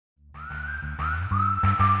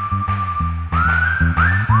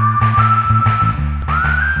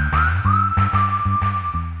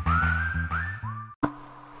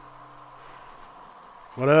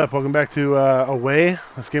What up? Welcome back to Away.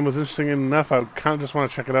 This game was interesting enough. I kind of just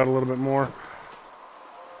want to check it out a little bit more.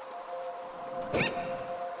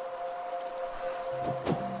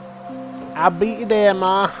 I'll beat you there,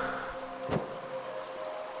 Ma.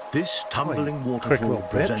 This tumbling waterfall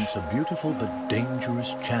presents a beautiful but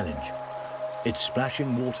dangerous challenge. Its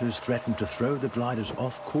splashing waters threaten to throw the gliders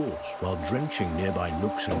off course while drenching nearby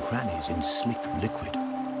nooks and crannies in slick liquid.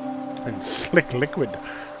 And slick liquid.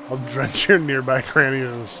 I'll drench your nearby crannies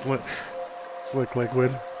in slick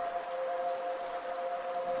liquid.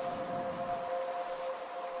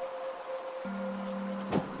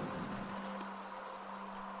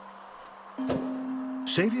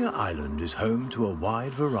 Xavier Island is home to a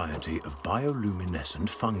wide variety of bioluminescent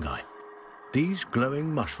fungi. These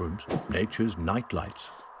glowing mushrooms, nature's nightlights,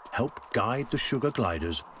 help guide the sugar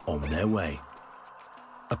gliders on their way.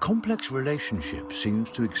 A complex relationship seems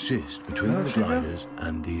to exist between the gliders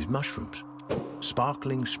and these mushrooms.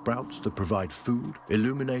 Sparkling sprouts that provide food,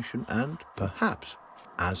 illumination, and perhaps,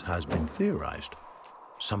 as has been theorized,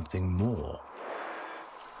 something more.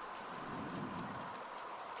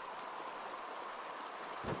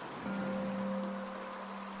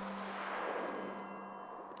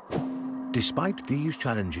 Despite these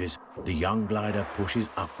challenges, the young glider pushes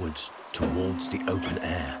upwards towards the open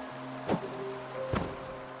air.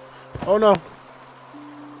 Oh no.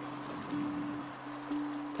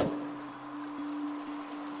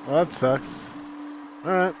 Well, that sucks.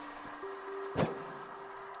 Alright.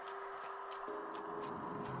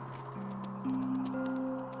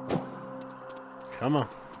 Come on.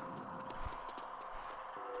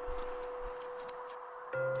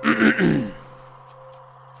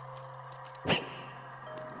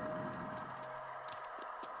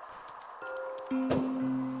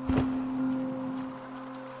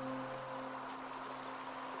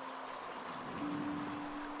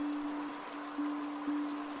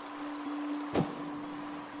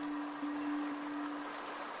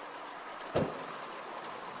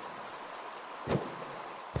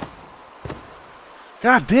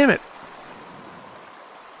 God damn it!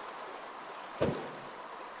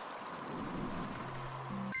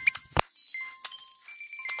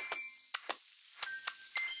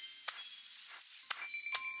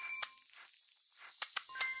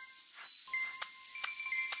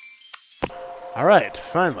 Alright,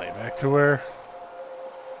 finally,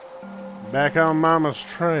 back on Mama's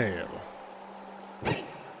trail.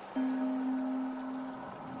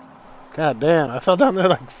 God damn, I fell down there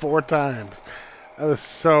like 4 times. I was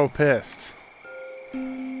so pissed.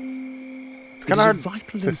 It's kind of hard of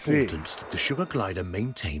vital to importance see. that the sugar glider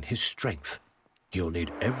maintain his strength. He'll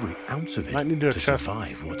need every ounce of it Might need to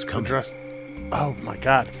survive what's coming. Oh my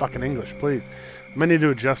god, fucking English, please. I might need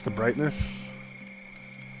to adjust the brightness.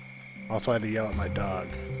 Also, I had to yell at my dog.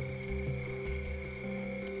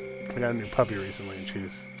 I got a new puppy recently,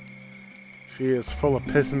 and she is full of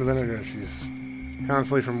piss and vinegar. She's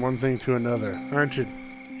constantly from one thing to another. Aren't you?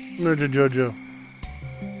 Aren't you, Jojo?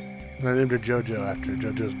 And I named her Jojo after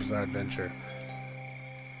JoJo's Bizarre Adventure.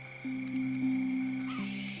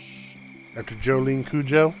 After Jolene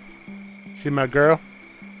Cujo. She my girl.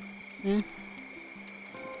 Hmm?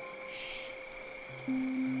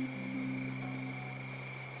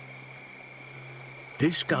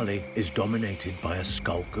 This gully is dominated by a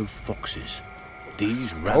skulk of foxes.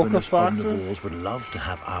 These ravenous omnivores would love to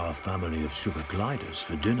have our family of sugar gliders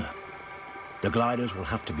for dinner. The gliders will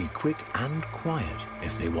have to be quick and quiet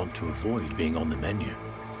if they want to avoid being on the menu.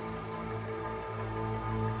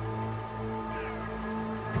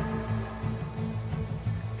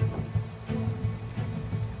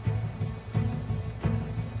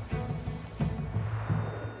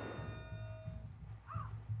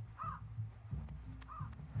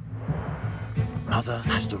 Mother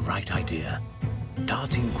has the right idea,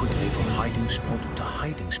 darting quickly from hiding spot to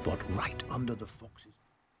hiding spot right under the foxes.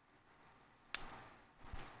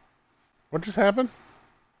 What just happened?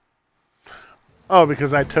 Oh,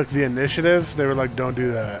 because I took the initiative? They were like, don't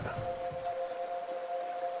do that.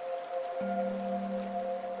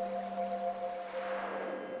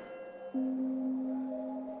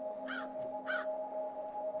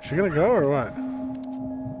 Is she gonna go or what?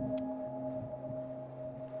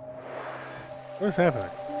 What is happening?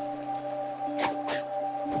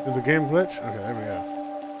 Is the game glitch? Okay, there we go.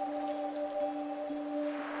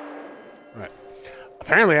 Alright.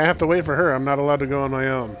 Apparently I have to wait for her. I'm not allowed to go on my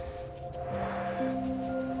own.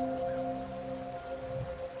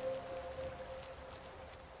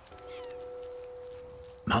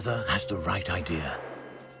 Mother has the right idea,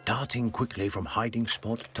 darting quickly from hiding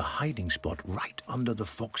spot to hiding spot right under the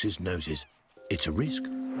fox's noses. It's a risk,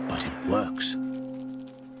 but it works.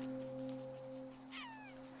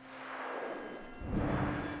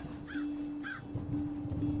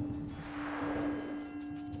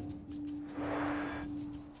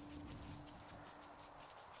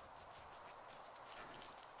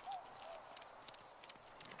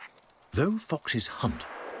 Though foxes hunt,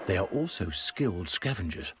 they are also skilled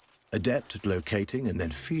scavengers, adept at locating and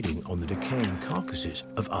then feeding on the decaying carcasses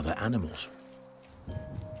of other animals.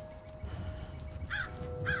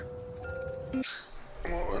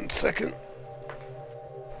 One second.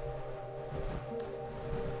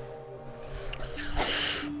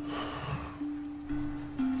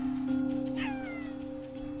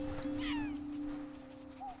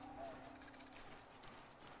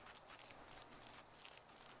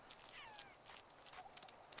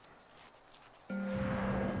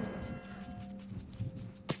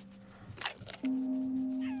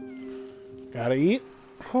 Gotta eat.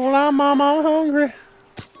 Hold on, Mama, I'm hungry.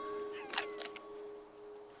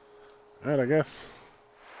 Alright, I guess.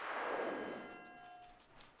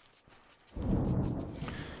 Is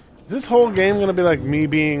this whole game gonna be like me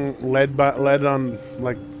being led on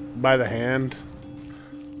like by the hand?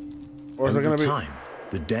 Or is it gonna be... Over time,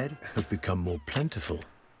 the dead have become more plentiful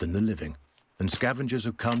than the living, and scavengers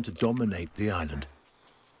have come to dominate the island.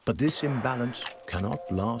 But this imbalance cannot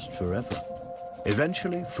last forever.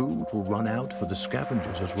 Eventually, food will run out for the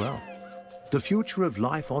scavengers as well. The future of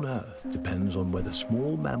life on Earth depends on whether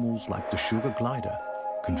small mammals like the sugar glider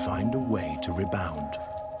can find a way to rebound.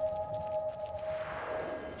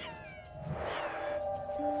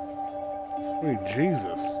 Sweet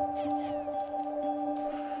Jesus.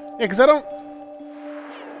 Yeah, because I don't...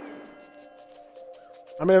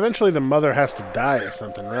 I mean, eventually the mother has to die or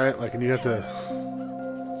something, right? Like, and you have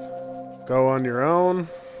to go on your own.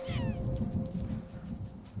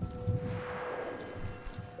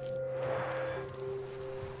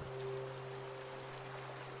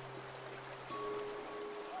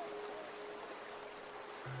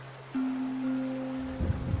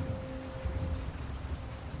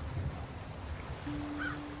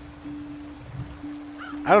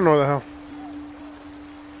 I don't know what the hell.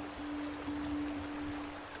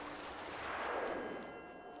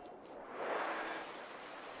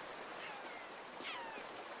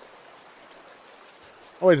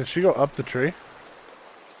 Oh wait, did she go up the tree?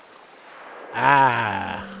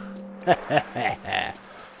 Ah.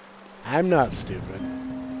 I'm not stupid.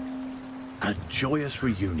 A joyous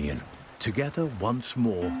reunion. Together once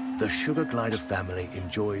more, the Sugar Glider family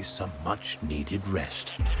enjoys some much-needed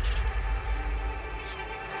rest.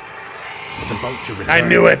 The vulture returns. I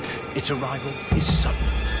knew it! Its arrival is sudden,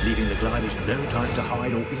 leaving the gliders no time to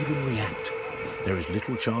hide or even react. There is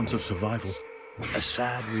little chance of survival. A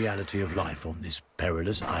sad reality of life on this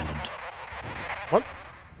perilous island. What?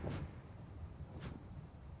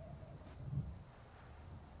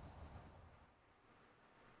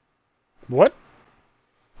 What?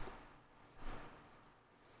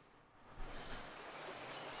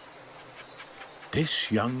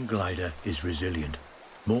 This young glider is resilient.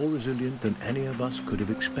 More resilient than any of us could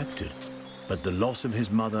have expected. But the loss of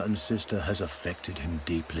his mother and sister has affected him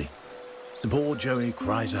deeply. The poor Joey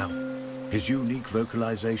cries out, his unique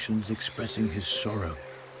vocalizations expressing his sorrow,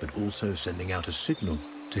 but also sending out a signal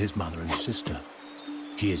to his mother and sister.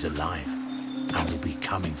 He is alive and will be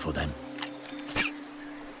coming for them.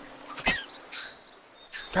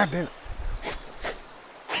 God damn it.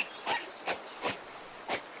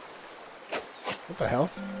 What the hell?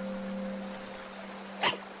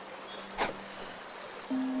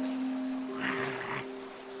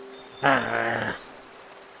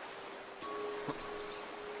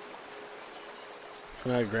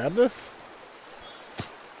 Can I grab this?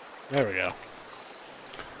 There we go.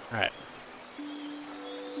 Alright.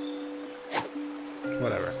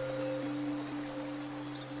 Whatever.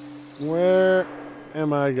 Where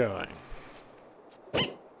am I going?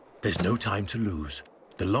 There's no time to lose.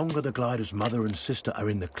 The longer the glider's mother and sister are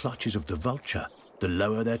in the clutches of the vulture, the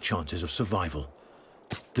lower their chances of survival.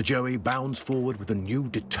 The Joey bounds forward with a new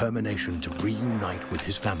determination to reunite with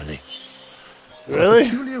his family. Really? A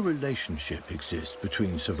peculiar relationship exists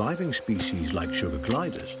between surviving species like sugar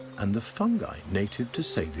gliders and the fungi native to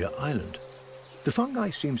Savior Island. The fungi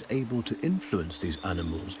seems able to influence these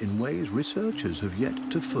animals in ways researchers have yet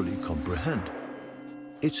to fully comprehend.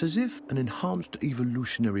 It's as if an enhanced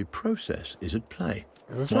evolutionary process is at play,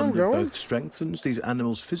 one that both strengthens these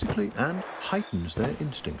animals physically and heightens their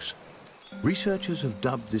instincts. Researchers have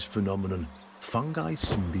dubbed this phenomenon fungi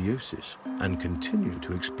symbiosis and continue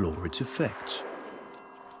to explore its effects.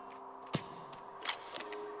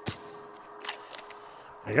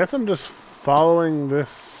 I guess I'm just following this.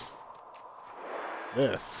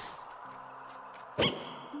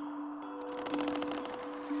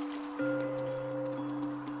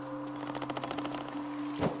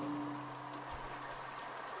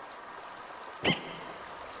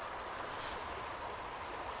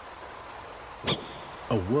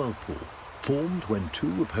 A whirlpool, formed when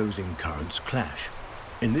two opposing currents clash.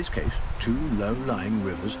 In this case, two low-lying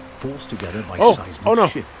rivers forced together by seismic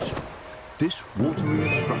shifts. This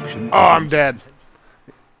watery obstruction... Oh, I'm dead.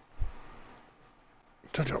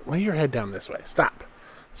 Jojo, lay your head down this way. Stop.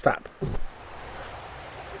 Stop.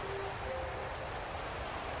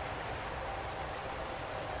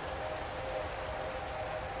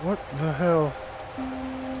 What the hell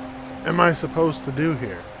am I supposed to do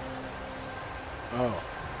here? Oh.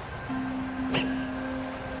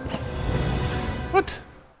 What?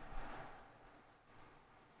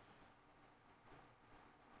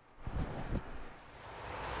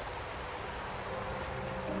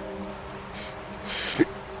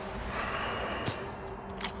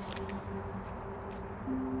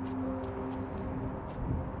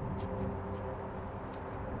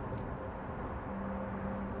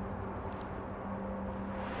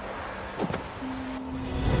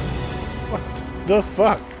 What the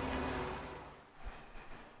fuck?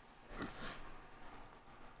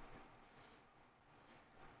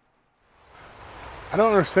 I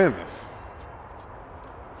don't understand this.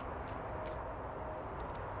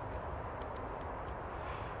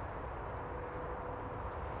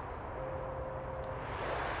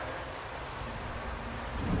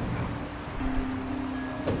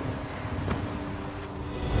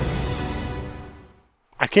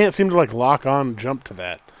 I can't seem to like lock on and jump to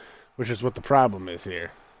that, which is what the problem is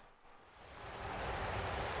here.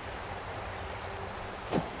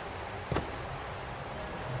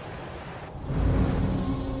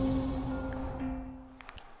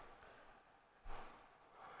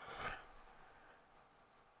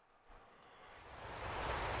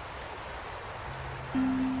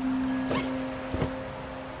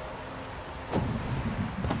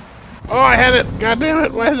 Oh, I had it! God damn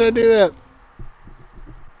it! Why did I do that?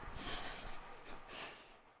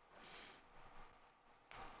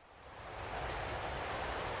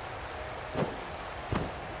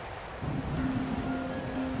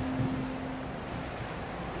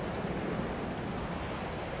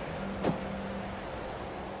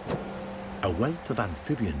 A wealth of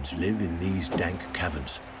amphibians live in these dank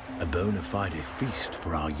caverns, a bona fide feast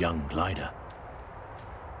for our young glider.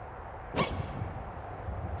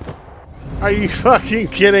 Are you fucking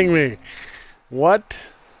kidding me? What?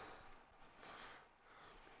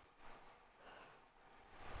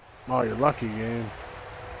 Oh, you're lucky, game.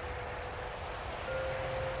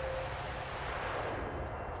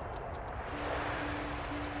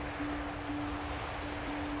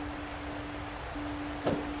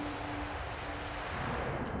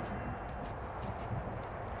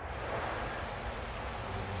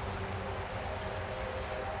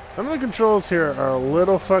 Some of the controls here are a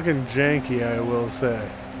little fucking janky, I will say.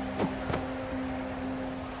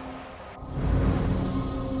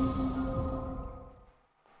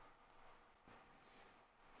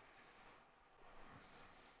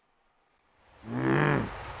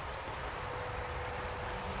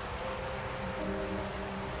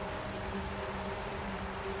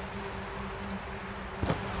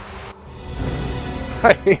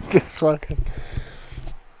 I hate this fucking...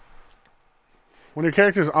 When your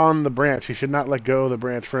character's on the branch, you should not let go of the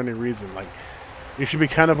branch for any reason. Like, you should be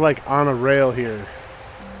kind of like on a rail here.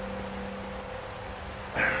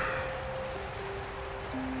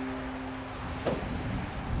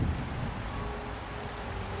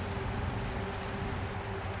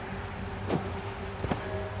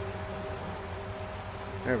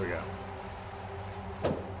 There we go.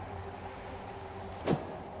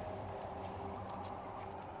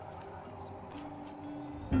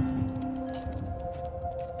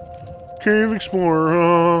 Cave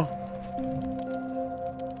Explorer, huh?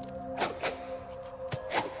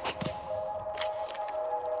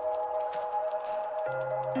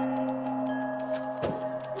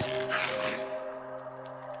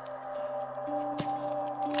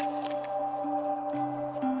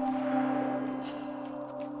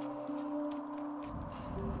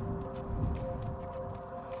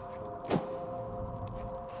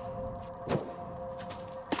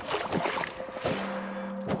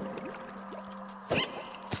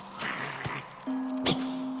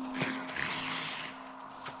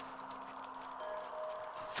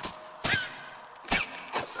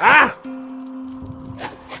 Ah!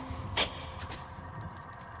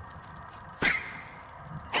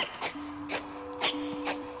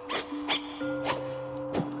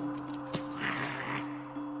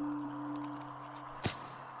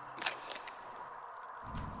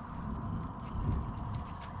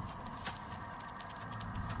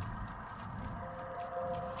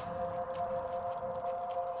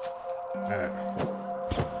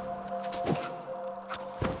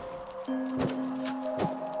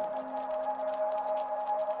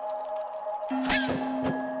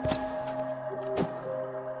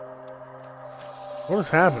 What is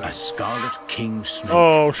happening? A scarlet king snake.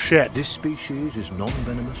 Oh, shit. This species is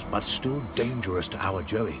non-venomous, but still dangerous to our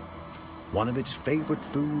Joey. One of its favorite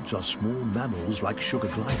foods are small mammals like sugar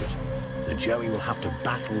gliders. The Joey will have to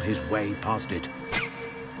battle his way past it.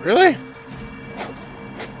 Really?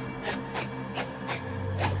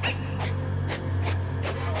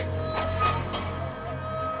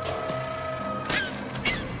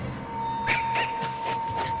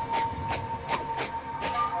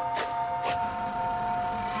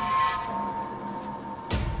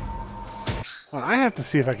 Well, I have to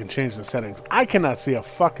see if I can change the settings. I cannot see a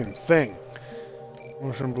fucking thing.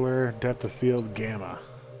 Motion blur, depth of field, gamma.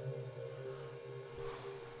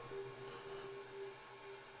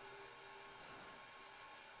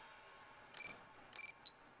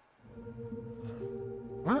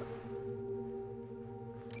 What?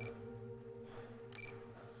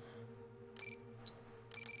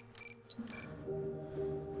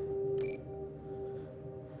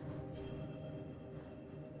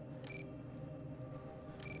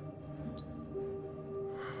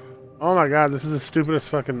 Oh my god, this is the stupidest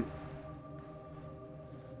fucking...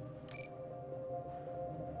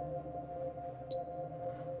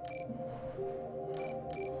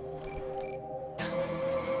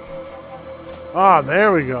 Oh,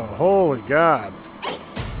 there we go. Holy god.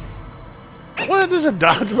 What? There's a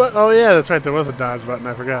dodge button? Oh yeah, that's right, there was a dodge button,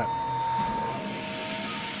 I forgot.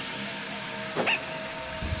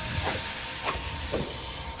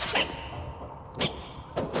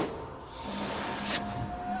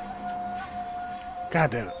 God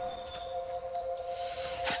damn it.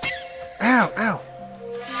 Ow, ow.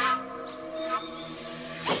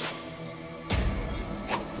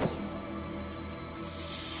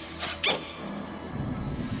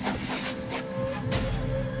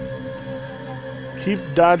 Keep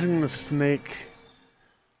dodging the snake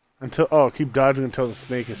until... Oh, keep dodging until the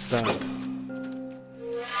snake is stunned.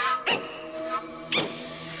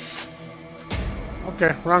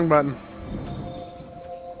 Okay, wrong button.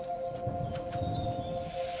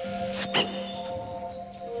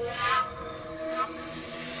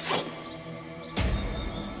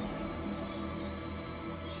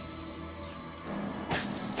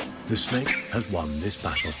 The snake has won this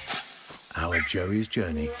battle. Our Joey's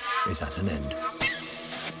journey is at an end.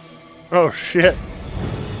 Oh shit.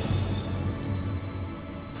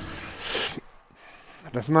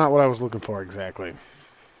 That's not what I was looking for exactly.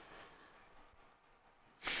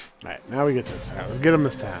 Alright, now we get this. Alright, let's get him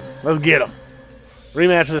this time. Let's get him.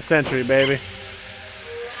 Rematch of the century, baby.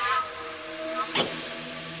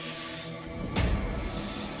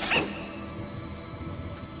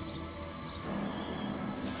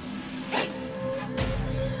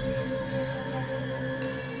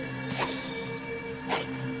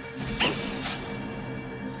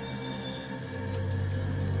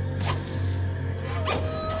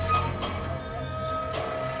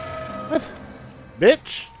 What?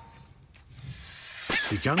 Bitch!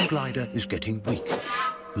 The young glider is getting weak.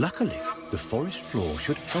 Luckily, the forest floor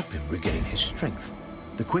should help him regain his strength.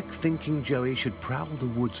 The quick-thinking Joey should prowl the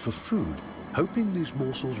woods for food, hoping these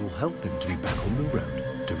morsels will help him to be back on the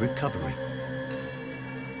road to recovery.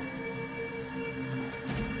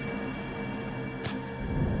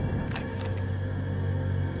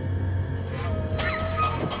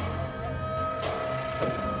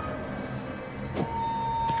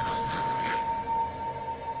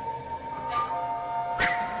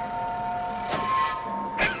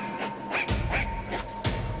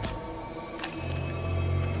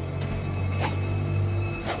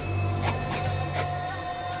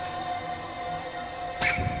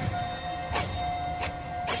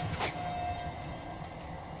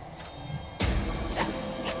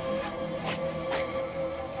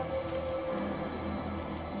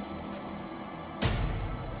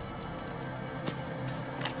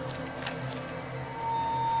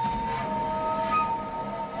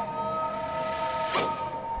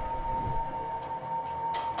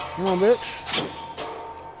 Come on, bitch.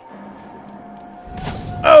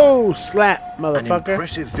 Oh, slap, motherfucker. An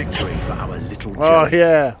impressive victory for our little Joey. Oh,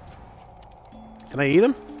 yeah. Can I eat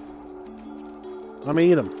him? Let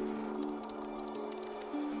me eat him.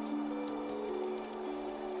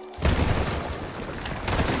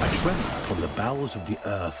 A tremor from the bowels of the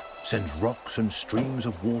earth sends rocks and streams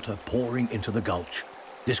of water pouring into the gulch.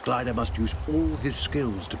 This glider must use all his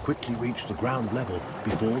skills to quickly reach the ground level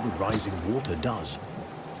before the rising water does.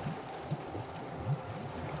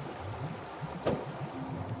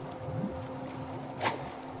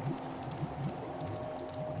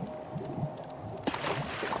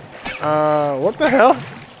 What the hell?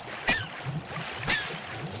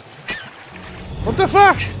 What the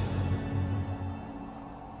fuck?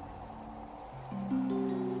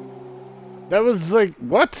 That was like,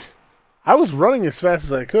 what? I was running as fast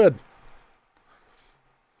as I could.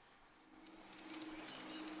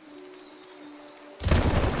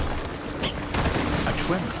 A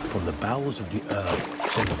tremor from the bowels of the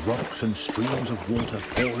earth sends rocks and streams of water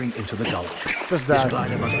pouring into the gulch. Just This died.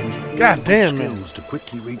 glider must use all God his damn, man. skills to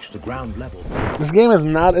quickly reach the ground level. This game is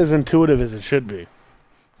not as intuitive as it should be.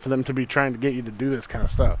 For them to be trying to get you to do this kind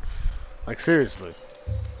of stuff. Like, seriously.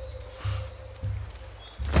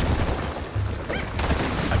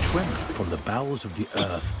 A tremor from the bowels of the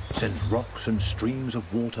earth sends rocks and streams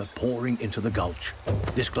of water pouring into the gulch.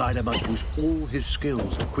 This glider must use all his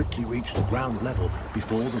skills to quickly reach the ground level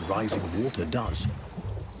before the rising water does.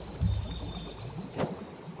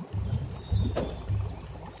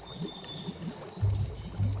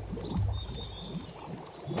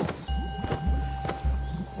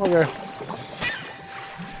 Okay.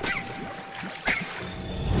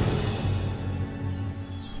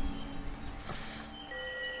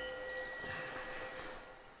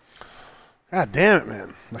 God damn it,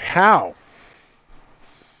 man. Like, how?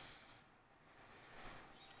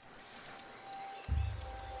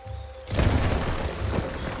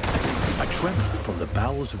 A tremor from the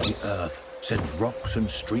bowels of the earth sends rocks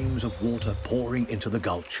and streams of water pouring into the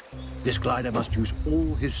gulch. This glider must use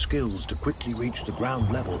all his skills to quickly reach the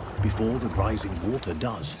ground level before the rising water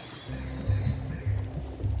does.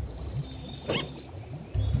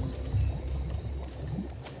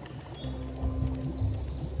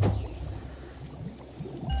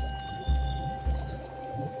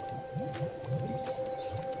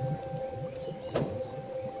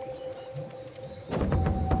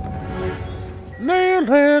 Nailed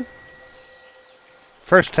it!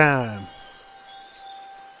 First time.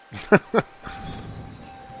 Don't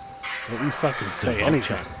you fucking The say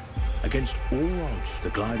anything. vulture. Against all odds, the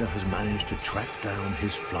glider has managed to track down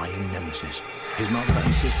his flying nemesis. His mother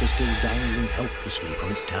and sister still dangling helplessly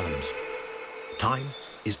from its talons. Time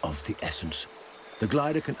is of the essence. The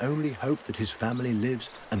glider can only hope that his family lives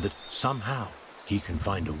and that somehow he can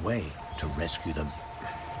find a way to rescue them.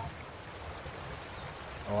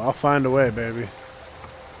 Oh, I'll find a way, baby.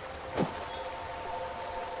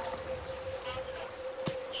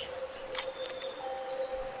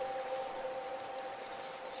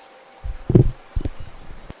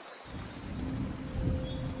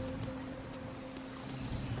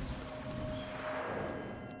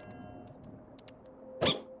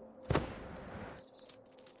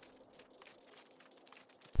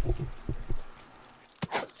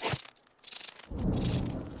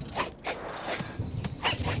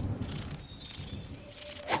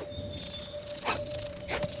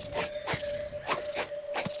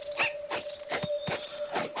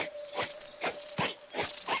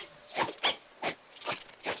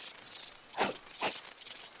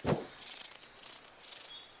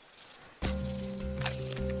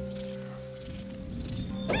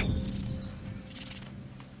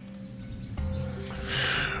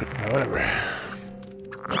 Whatever.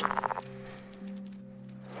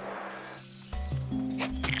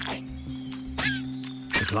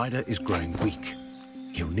 The glider is growing weak.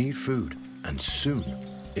 He'll need food, and soon,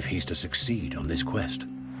 if he's to succeed on this quest.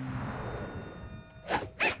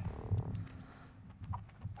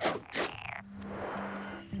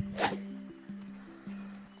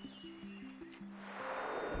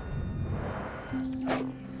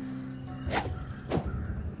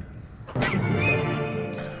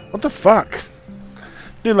 What the fuck?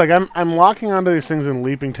 Dude, like, I'm locking onto these things and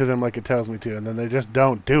leaping to them like it tells me to, and then they just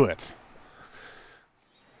don't do it.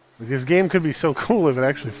 Like, this game could be so cool if it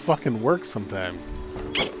actually fucking worked sometimes.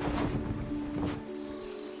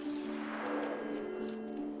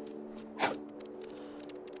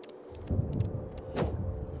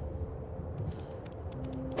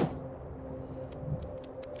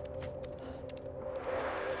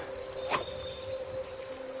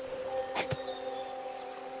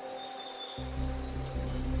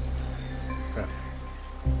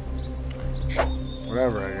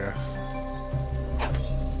 Whatever, I guess.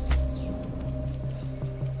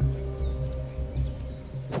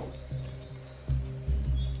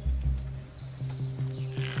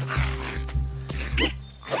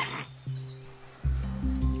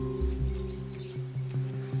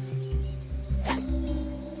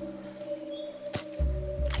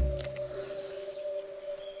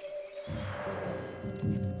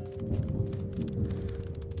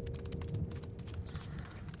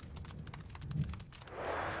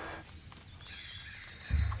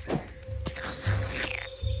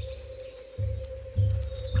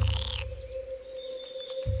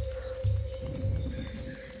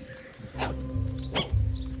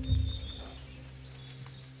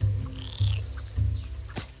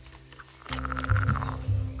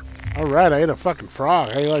 Alright, I ate a fucking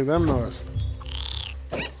frog. How you like them noise?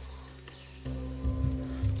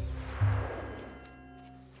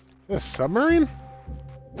 This submarine?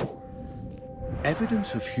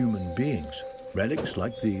 Evidence of human beings, relics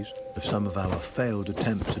like these of some of our failed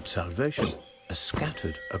attempts at salvation, are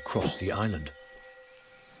scattered across the island.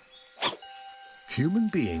 Human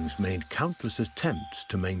beings made countless attempts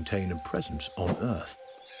to maintain a presence on Earth.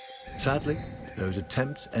 Sadly, those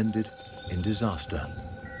attempts ended in disaster.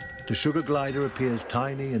 The sugar glider appears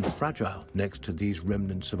tiny and fragile next to these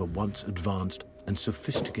remnants of a once advanced and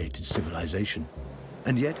sophisticated civilization.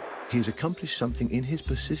 And yet, he has accomplished something in his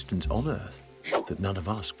persistence on Earth that none of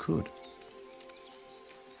us could.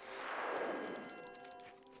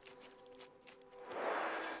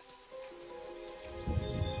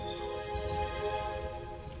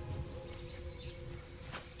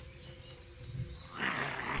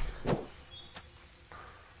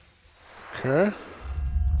 Okay.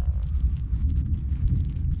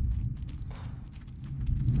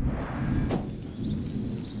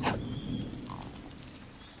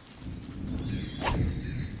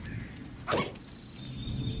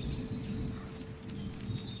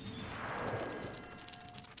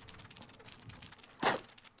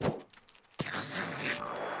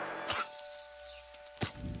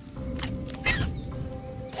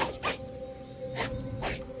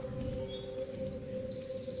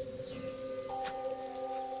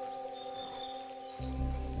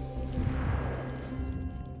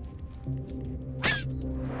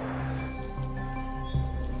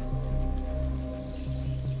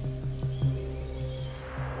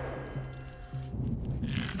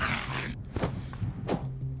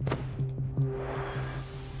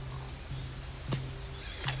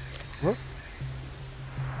 What?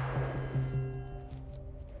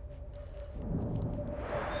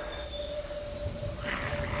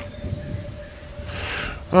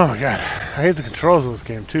 Oh my god, I hate the controls of this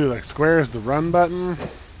game too. Like square is the run button.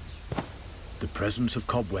 The presence of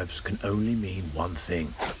cobwebs can only mean one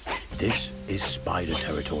thing. This is spider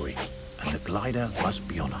territory, and the glider must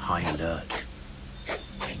be on high alert.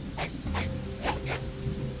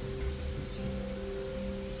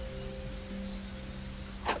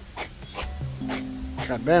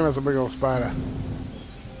 God damn, it's a big old spider.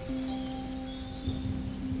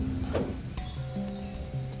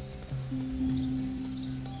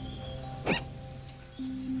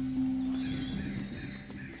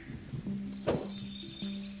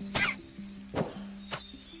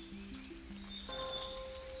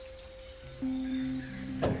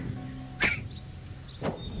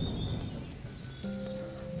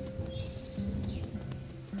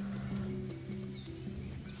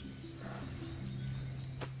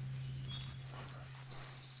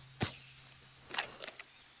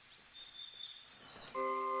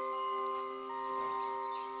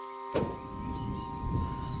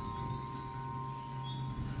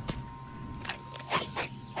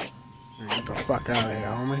 Get the fuck out of here,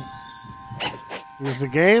 homie. Is this a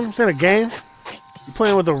game? Is that a game? You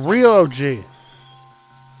playing with a real OG.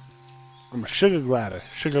 I'm a sugar glider.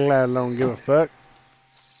 Sugar glider don't give a fuck.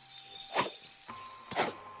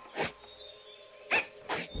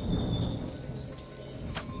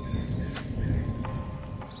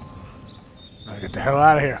 Gotta get the hell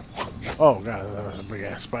out of here. Oh god, that was a big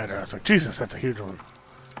ass spider. I was like, Jesus, that's a huge one.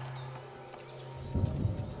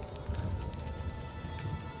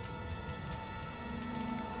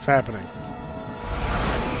 What's happening?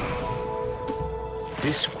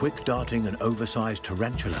 This quick-darting and oversized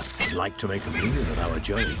tarantula would like to make a meal of our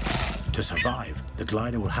Joey. To survive, the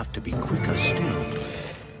glider will have to be quicker still.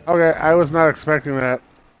 Okay, I was not expecting that.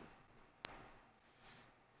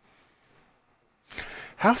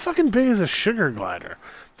 How fucking big is a sugar glider?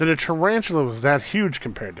 That a tarantula was that huge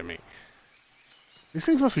compared to me. These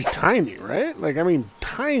things must be tiny, right? Like, I mean,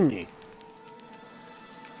 tiny.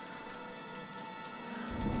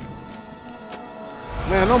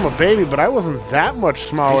 Man, I know I'm a baby, but I wasn't that much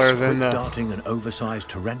smaller than the... This quick-darting and oversized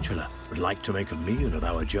tarantula would like to make a meal of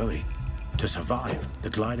our Joey. To survive, the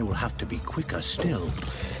glider will have to be quicker still.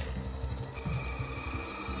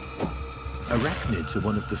 Arachnids are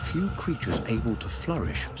one of the few creatures able to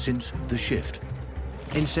flourish since the shift.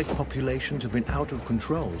 Insect populations have been out of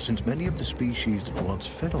control since many of the species that once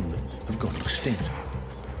fed on them have gone extinct.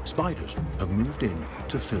 Spiders have moved in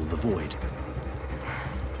to fill the void.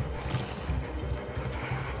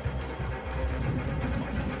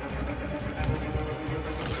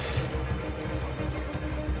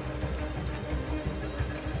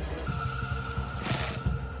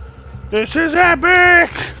 This is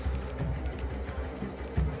epic!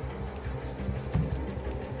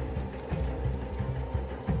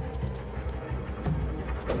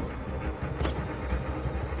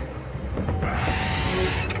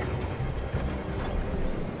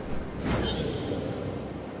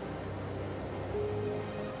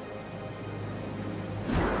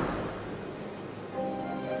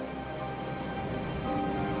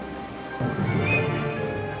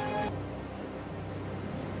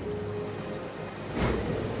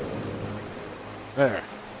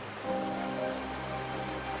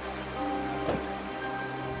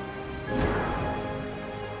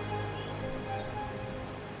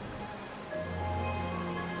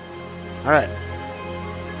 Alright.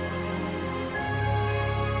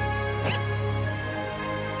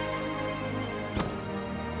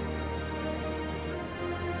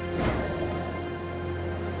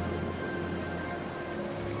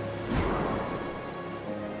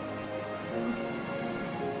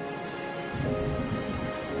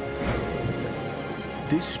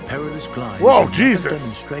 This perilous glide Whoa, is Jesus. another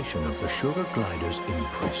demonstration of the sugar glider's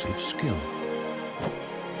impressive skill.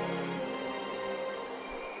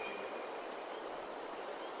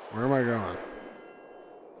 Where am I going?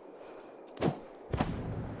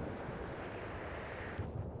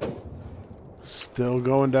 Still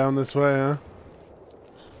going down this way, huh?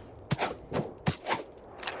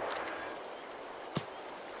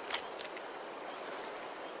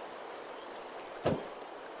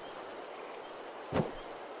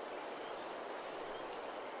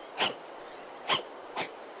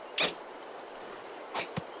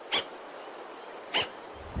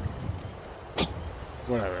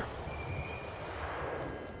 Whatever.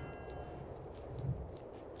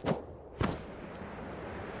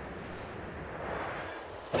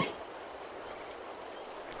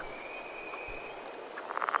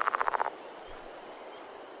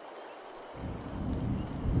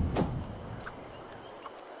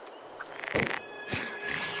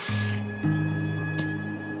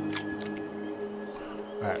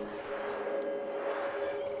 Alright.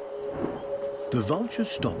 The vulture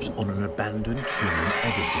stops on an abandoned human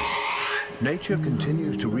edifice. Nature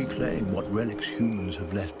continues to reclaim what relics humans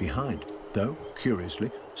have left behind, though, curiously,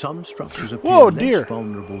 some structures appear Whoa, dear. less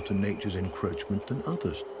vulnerable to nature's encroachment than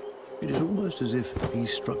others. It is almost as if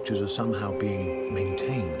these structures are somehow being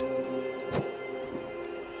maintained.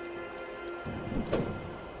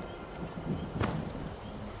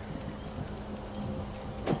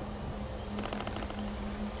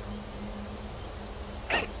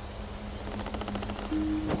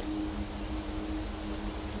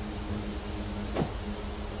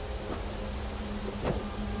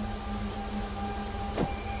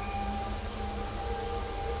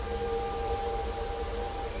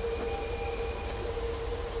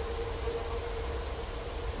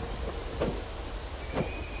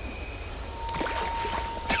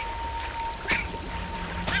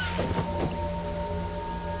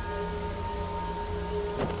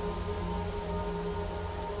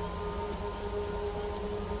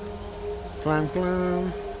 Climb,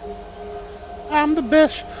 climb. I'm the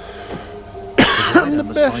best. The I'm the glider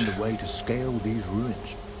must best. find a way to scale these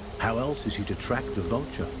ruins. How else is he to track the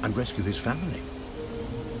vulture and rescue his family?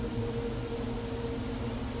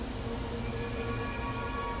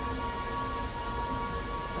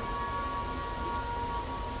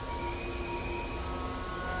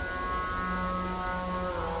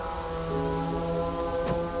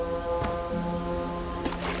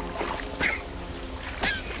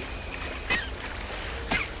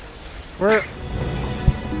 Where?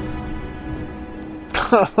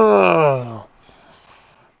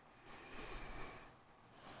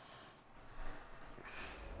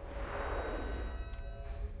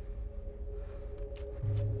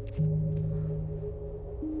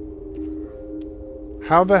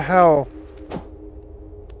 How the hell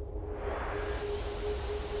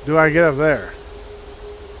do I get up there?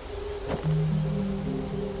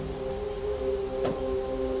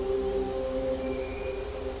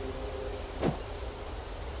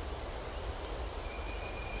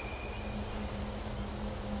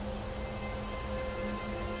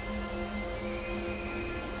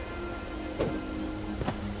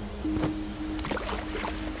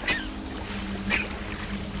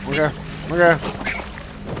 Okay, okay.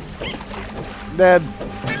 Dead.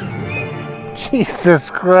 Jesus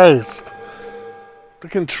Christ. The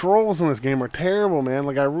controls in this game are terrible, man.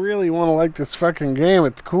 Like, I really want to like this fucking game.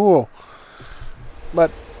 It's cool.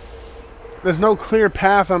 But there's no clear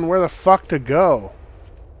path on where the fuck to go.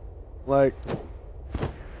 Like...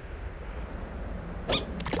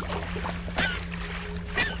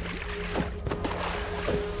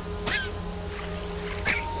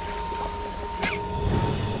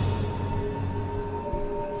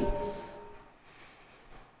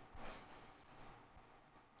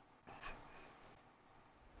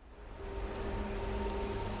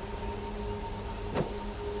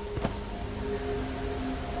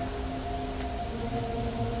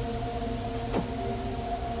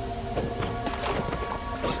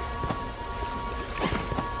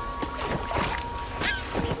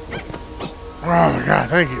 Oh my God,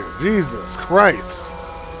 thank you. Jesus Christ.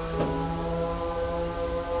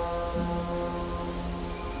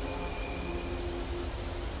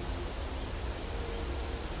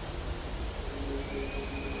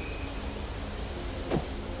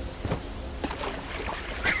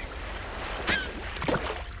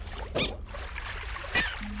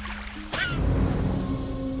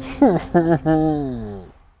 That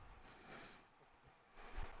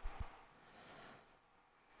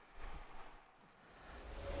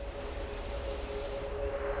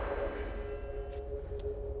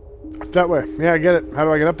way. Yeah, I get it. How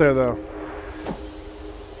do I get up there, though?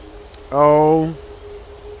 Oh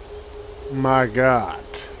my god.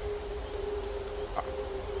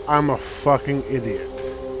 I'm a fucking idiot.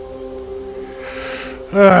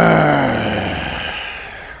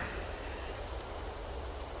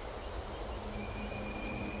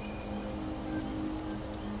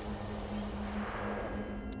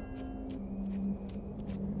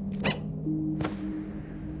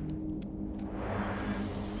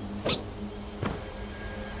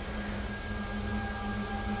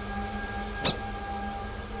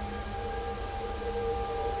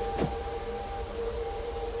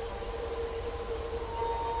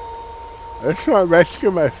 I just want to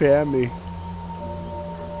rescue my family.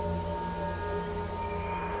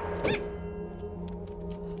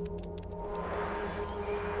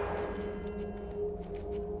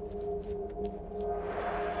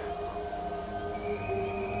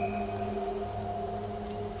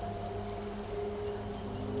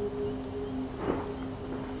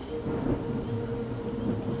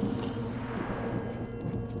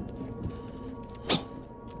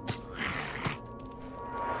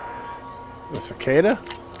 The cicada?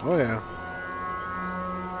 Oh yeah.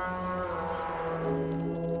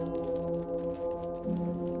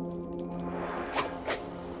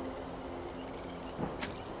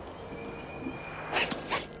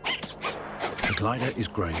 The glider is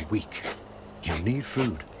growing weak. He'll need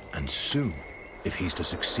food, and soon, if he's to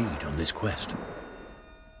succeed on this quest.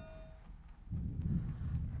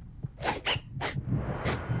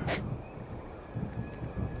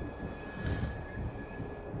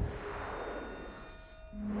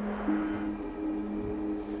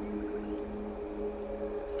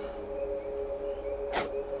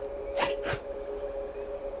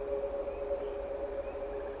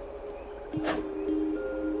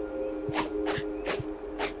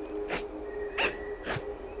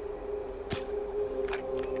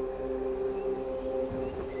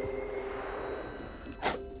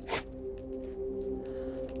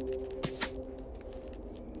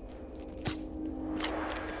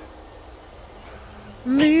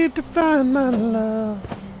 Need to find my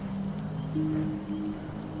love.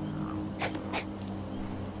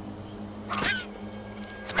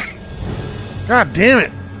 God damn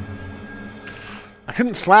it! I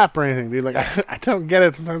couldn't slap or anything, dude. Like, I don't get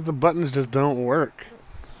it. Sometimes the buttons just don't work.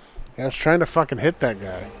 I was trying to fucking hit that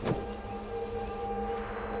guy.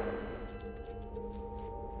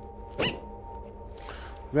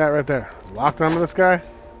 That right there. Locked onto this guy?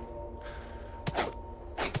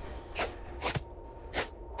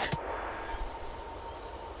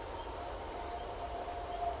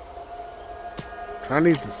 Trying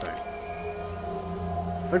to eat this thing.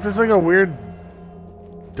 Like, there's like a weird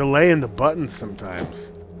delay in the buttons sometimes.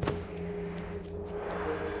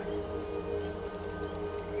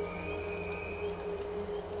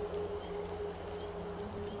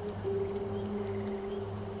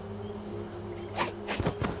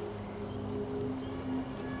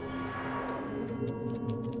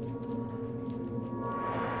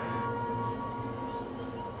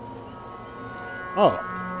 Oh.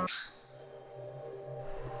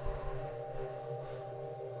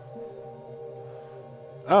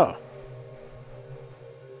 Oh.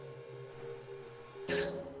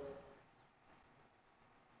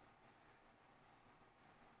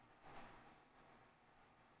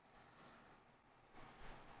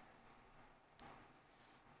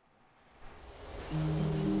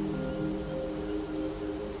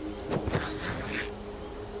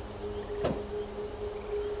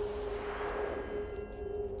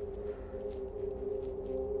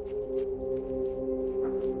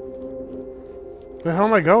 Where the hell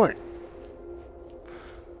am I going?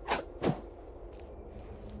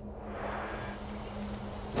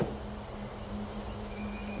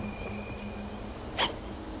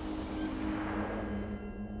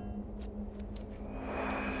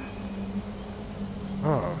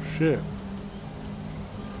 Oh, shit.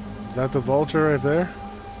 Is that the vulture right there?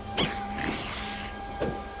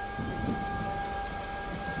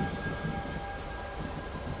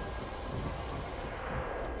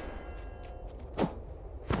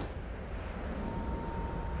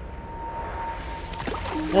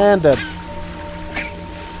 And dead.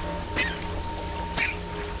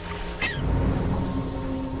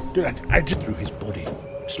 Dude, I just... Through his body,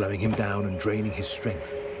 slowing him down and draining his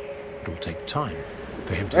strength. It'll take time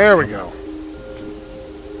for him to There we recover. go.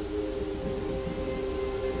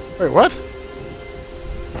 Wait, what?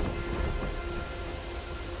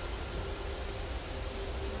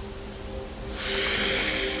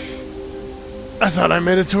 I thought I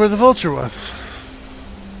made it to where the vulture was.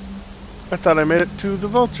 I thought I made it to the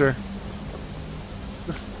vulture.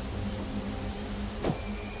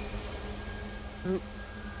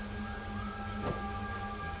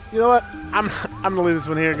 You know what? I'm gonna leave this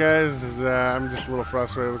one here, guys. I'm just a little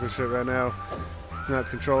frustrated with this shit right now. It's not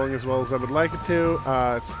controlling as well as I would like it to.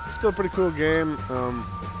 It's still a pretty cool game.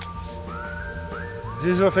 As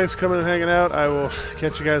usual, thanks for coming and hanging out. I will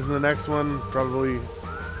catch you guys in the next one. Probably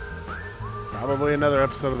another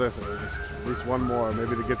episode of this at least one more.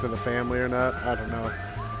 Maybe to get to the family or not. I don't know.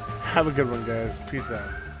 Have a good one, guys. Peace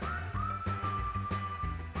out.